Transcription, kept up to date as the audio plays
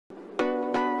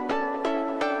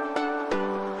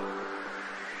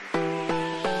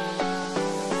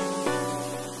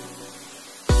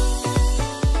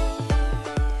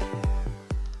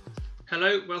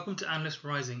Hello, welcome to Analyst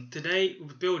Rising. Today we'll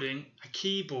be building a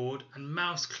keyboard and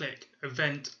mouse click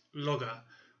event logger,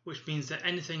 which means that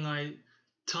anything I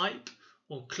type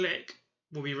or click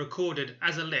will be recorded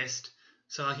as a list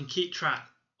so I can keep track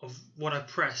of what I've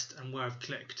pressed and where I've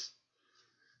clicked.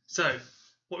 So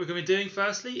what we're going to be doing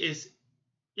firstly is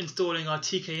installing our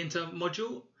tkinter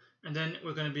module, and then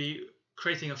we're going to be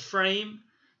creating a frame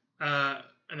and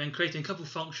then creating a couple of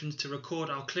functions to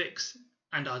record our clicks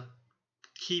and our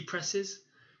key presses,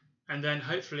 and then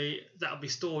hopefully that'll be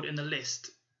stored in the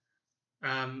list,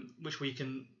 which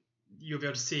you'll be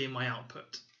able to see in my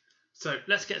output. So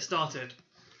let's get started.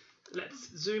 Let's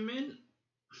zoom in.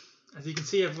 As you can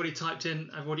see, I've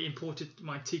already imported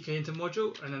my tkinter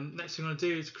module, and then next thing I'm going to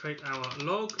do is create our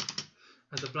log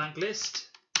as a blank list.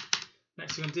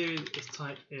 Next thing I'm going to do is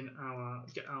type in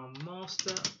get our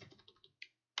master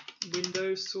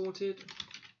window sorted.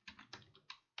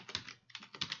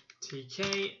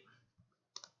 TK,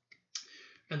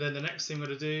 and then the next thing we're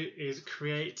going to do is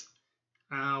create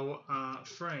our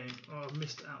frame. Oh, I've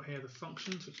missed out here the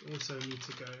functions, which also need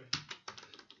to go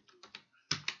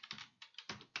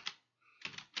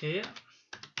here.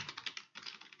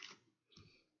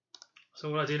 So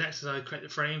what I do next is I create the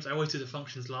frames. I always do the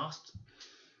functions last,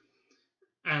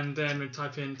 and then we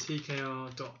type in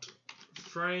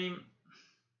tkr.frame,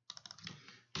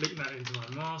 link that into my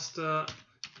master.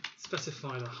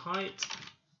 Specify the height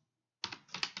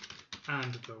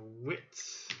and the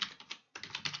width,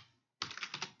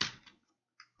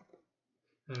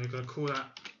 and we're going to call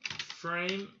that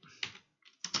frame.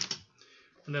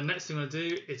 And the next thing we're going to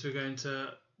do is we're going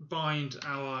to bind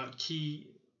our key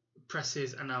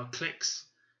presses and our clicks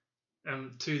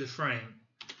to the frame.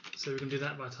 So we can do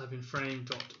that by typing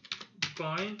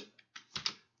frame.bind,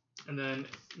 and then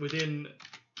within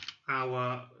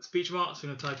our speech marks we're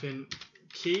going to type in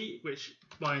key, which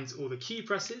binds all the key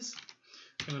presses.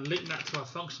 I'm going to link that to our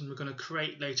function we're going to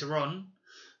create later on,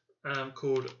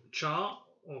 called char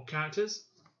or characters.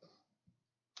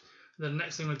 And the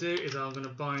next thing we'll do is I'm going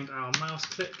to bind our mouse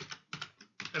click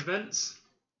events.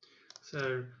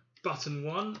 So button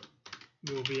 1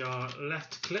 will be our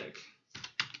left click,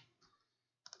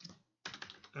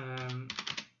 and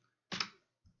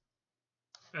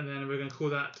then we're going to call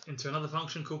that into another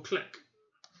function called click.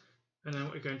 And then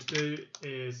what we're going to do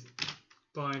is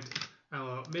bind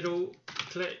our middle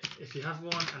click, if you have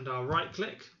one, and our right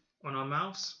click on our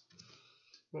mouse,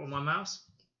 or on my mouse,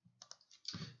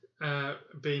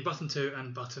 being button 2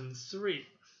 and button 3.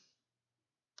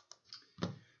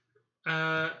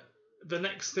 The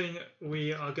next thing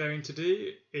we are going to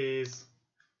do is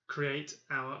create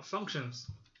our functions.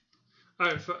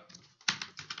 Oh,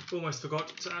 almost forgot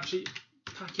to actually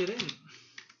pack it in.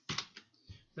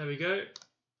 There we go.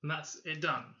 And that's it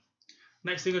done.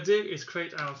 Next thing I'll do is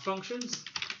create our functions.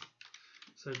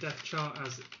 So def char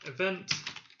as event.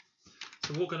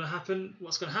 So what's going to happen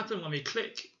when we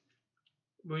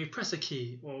press a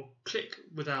key or click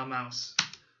with our mouse?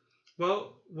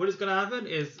 Well, what is going to happen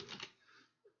is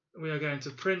we are going to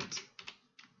print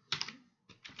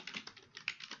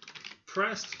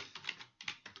pressed,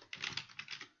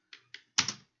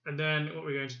 and then what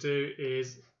we're going to do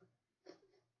is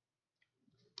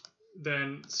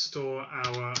then store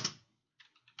our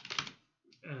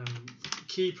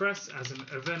key press as an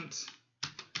event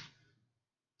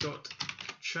dot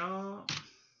char.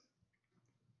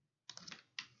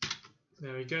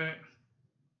 There we go.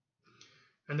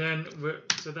 And then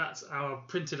so that's our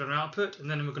printed on output, and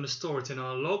then we're going to store it in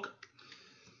our log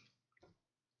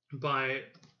by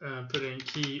putting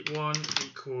key 1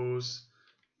 equals.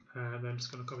 Then I'm just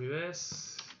going to copy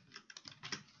this.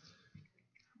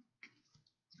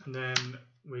 And then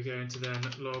we're going to then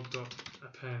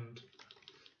log.append.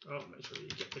 Oh, make sure you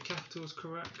get the capitals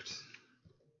correct.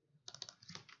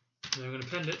 And then we're going to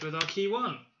append it with our key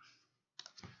 1.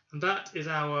 And that is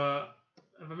our.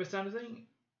 Have I missed anything?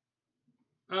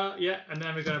 Yeah, and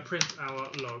then we're going to print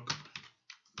our log.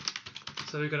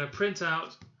 So we're going to print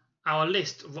out our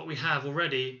list of what we have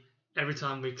already every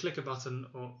time we click a button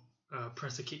or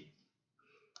press a key.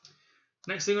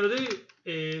 Next thing we're going to do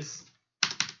is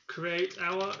create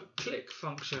our click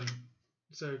function.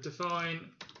 So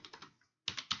define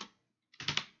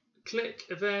click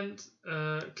event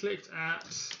clicked at,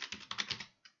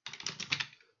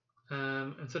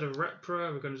 instead of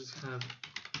repro we're going to just have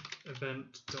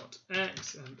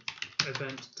event.x and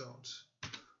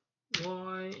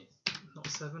event.y, not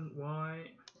 7y.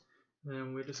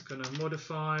 Then we're just going to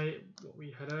modify what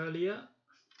we had earlier,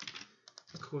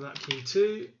 call that key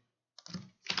 2,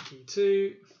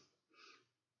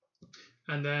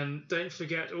 and then don't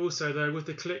forget also though with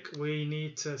the click we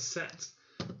need to set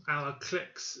our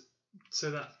clicks so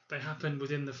that they happen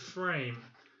within the frame.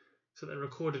 So they're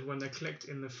recorded when they're clicked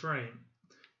in the frame.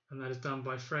 And that is done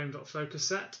by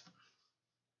frame.focusSet.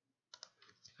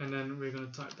 And then we're going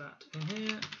to type that in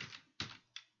here.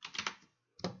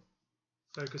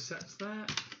 Focus set's there.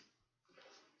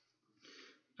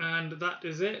 And that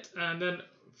is it. And then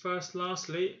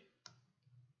lastly,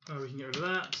 we can get rid of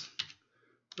that.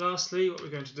 Lastly, what we're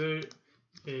going to do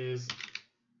is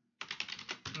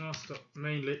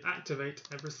mainly activate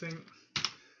everything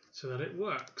so that it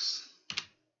works.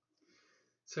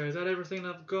 So is that everything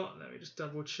I've got? Let me just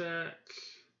double check.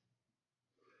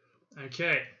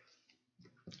 Okay.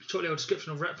 Short little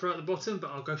description of Repro at the bottom,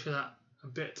 but I'll go through that a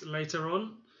bit later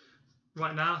on.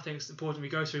 Right now, I think it's important we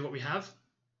go through what we have.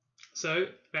 So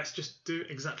let's just do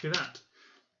exactly that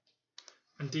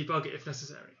and debug it if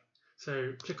necessary.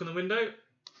 So click on the window.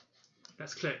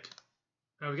 Let's click.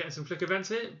 We're getting some click events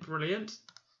here. Brilliant.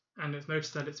 And it's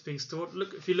noticed that it's being stored.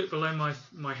 Look, if you look below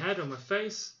my head or my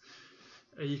face,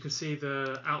 you can see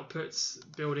the outputs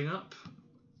building up.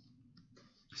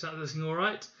 Is that looking all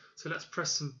right? So let's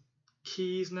press some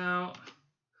keys now.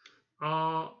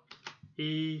 R,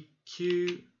 E,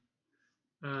 Q,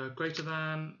 greater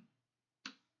than,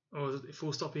 or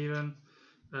full stop even,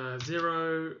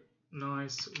 0,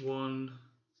 nice, 1.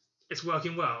 It's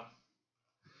working well.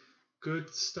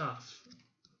 Good stuff.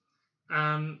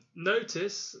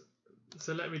 Notice,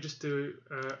 so let me just do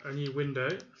a new window.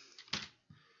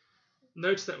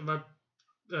 Notice that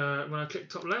when I click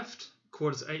top left,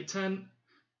 quarters 810,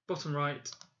 bottom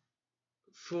right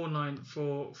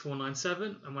 494,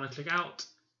 497, and when I click out,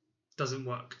 it doesn't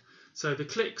work. So the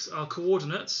clicks are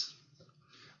coordinates,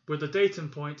 where the datum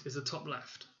point is the top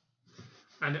left,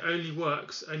 and it only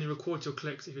records your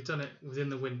clicks if you've done it within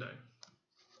the window.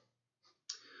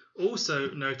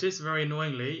 Also notice, very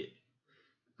annoyingly,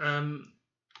 that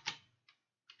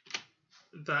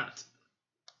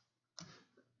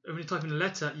when you type in a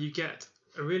letter, you get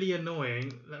a really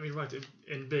annoying, let me write it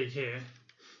in big here,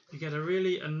 you get a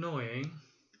really annoying,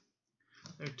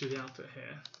 let me do the output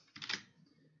here,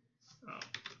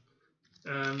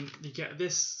 you get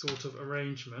this sort of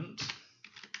arrangement,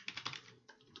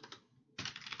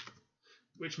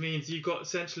 which means you've got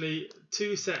essentially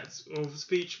two sets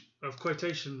of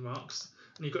quotation marks,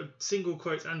 and you've got single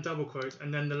quote and double quote,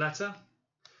 and then the letter.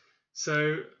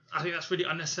 So I think that's really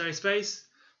unnecessary space,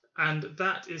 and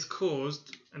that is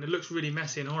caused, and it looks really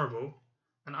messy and horrible,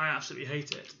 and I absolutely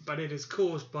hate it, but it is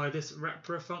caused by this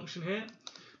repro function here.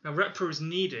 Now repro is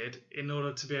needed in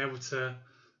order to be able to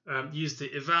use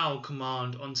the eval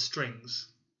command on strings,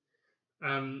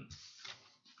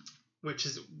 which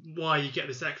is why you get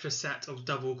this extra set of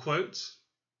double quotes.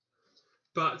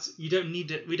 But you don't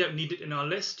need it. We don't need it in our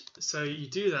list. So you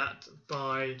do that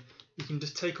by, you can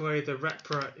just take away the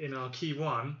repro in our key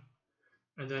 1,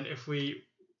 and then if we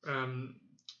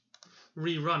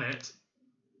rerun it,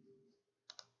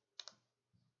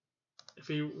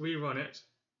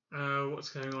 what's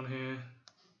going on here?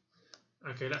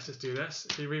 Okay, let's just do this.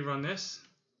 If we rerun this,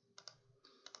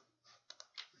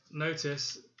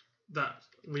 notice that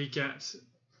we get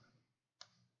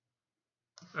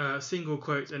single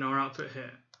quote in our output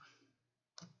here.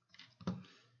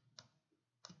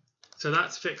 So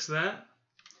that's fixed there.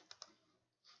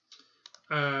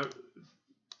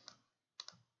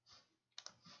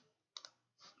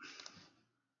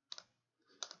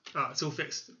 It's all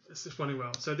fixed. It's just running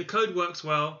well. So the code works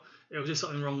well. It was just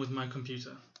something wrong with my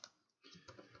computer.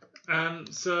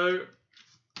 So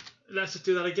let's just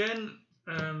do that again.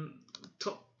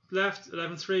 Top left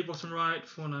 11.3, bottom right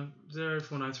 490,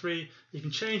 493. You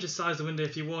can change the size of the window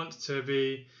if you want to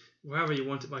be wherever you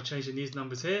want it by changing these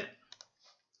numbers here.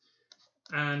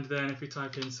 And then if we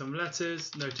type in some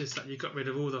letters, notice that you got rid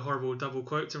of all the horrible double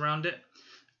quotes around it.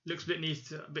 Looks a bit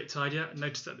neat, a bit tidier.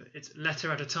 Notice that it's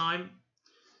letter at a time.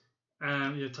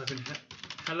 You type in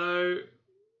hello,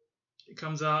 it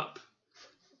comes up.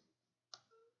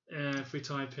 If we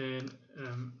type in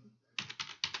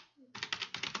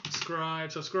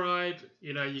subscribe,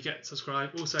 you get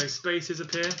subscribe. Also spaces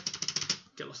appear,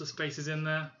 get lots of spaces in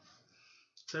there.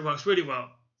 So it works really well.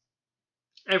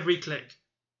 Every click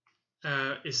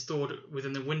is stored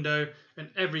within the window, and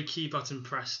every key button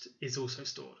pressed is also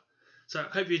stored. So I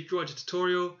hope you enjoyed the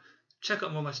tutorial. Check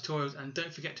out more of my tutorials, and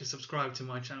don't forget to subscribe to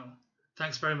my channel.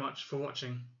 Thanks very much for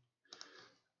watching.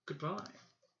 Goodbye.